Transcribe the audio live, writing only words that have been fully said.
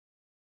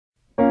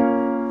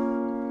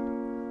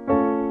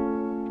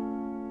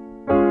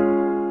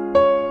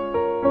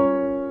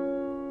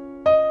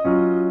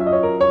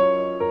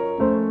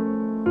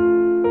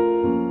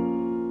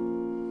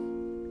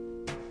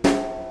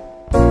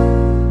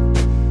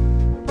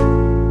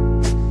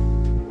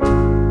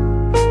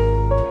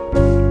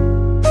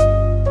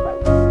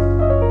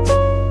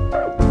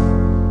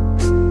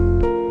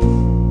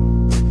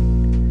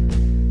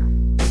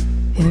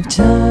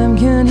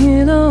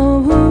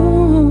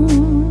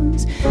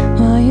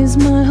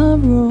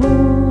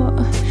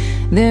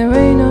There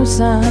ain't no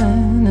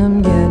sign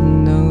I'm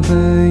getting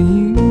over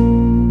you.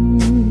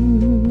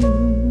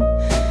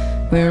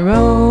 We're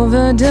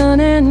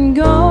overdone and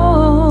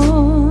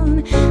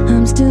gone.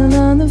 I'm still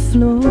on the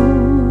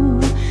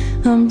floor.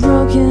 I'm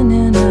broken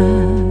and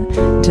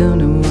I don't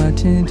know what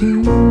to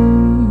do.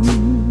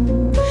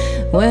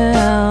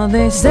 Well,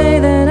 they say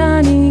that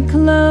I need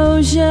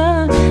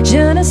closure.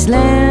 Should've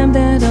slammed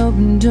that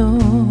open door.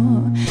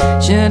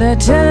 Should've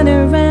turned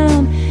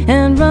around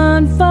and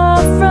run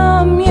far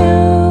from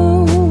you.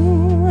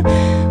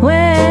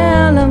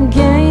 Well, I'm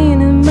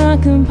gaining my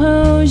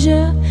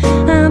composure.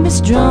 I'll be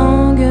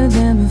stronger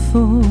than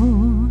before.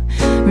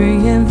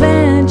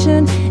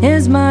 Reinvention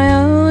is my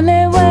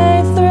only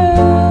way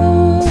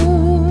through.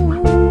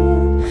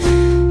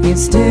 You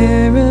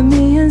stare at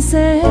me and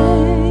say,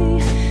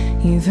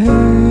 you've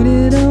heard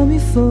it all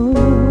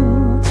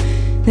before.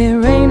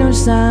 There ain't no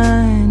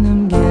sign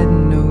I'm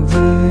getting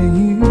over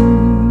you.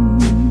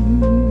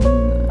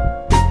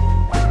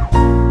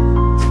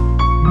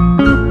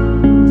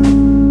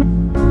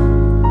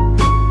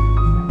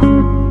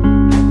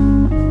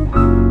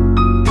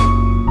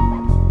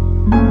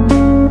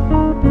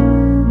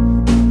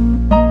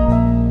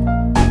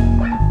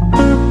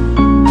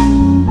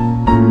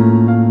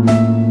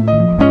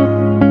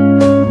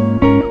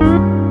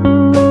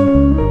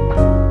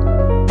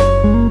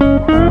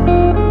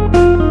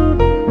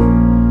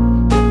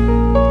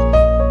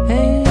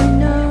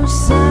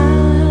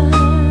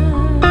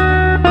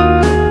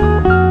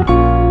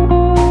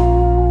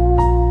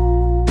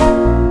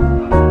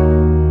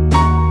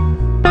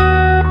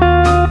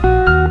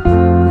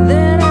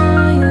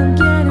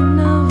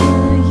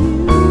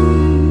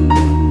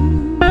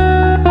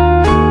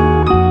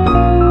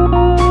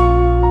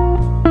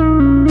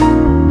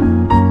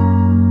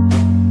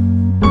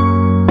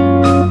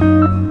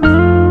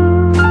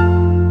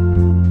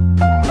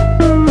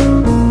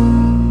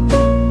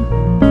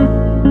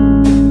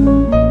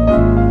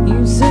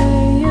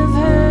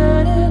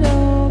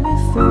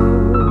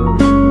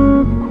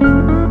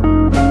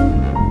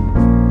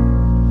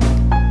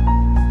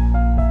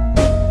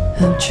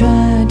 I've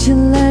tried to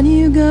let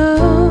you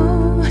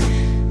go.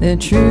 The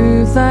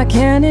truth I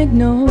can't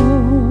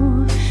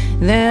ignore.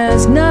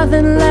 There's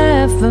nothing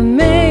left for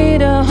me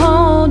to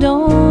hold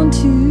on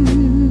to.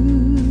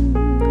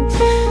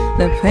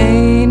 The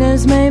pain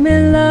has made me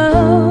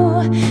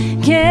low.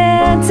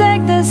 Can't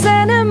take this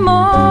anymore.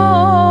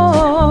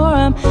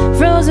 I'm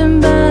frozen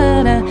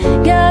but I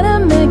gotta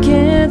make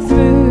it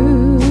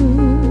through.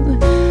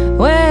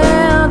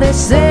 Well, they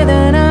say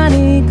that I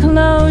need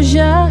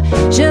closure.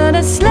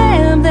 Should've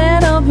slammed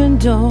that open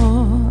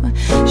door.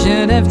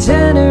 Should've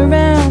turned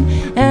around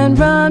and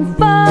run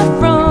far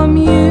from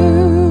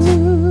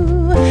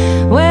you.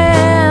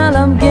 Well,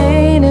 I'm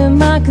gaining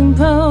my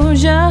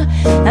composure.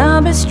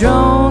 I'll be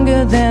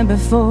stronger than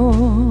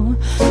before.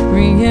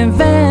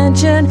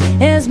 Reinvention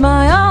is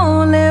my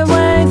only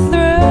way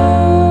through.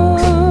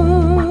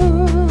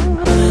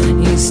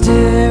 You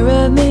stare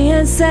at me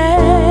and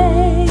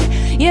say,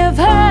 you've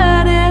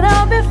heard it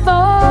all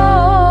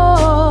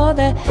before.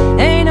 There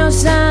ain't no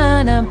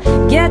sign I'm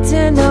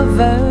getting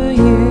over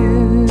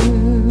you.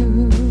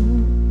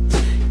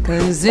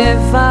 'Cause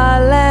if I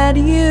let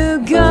you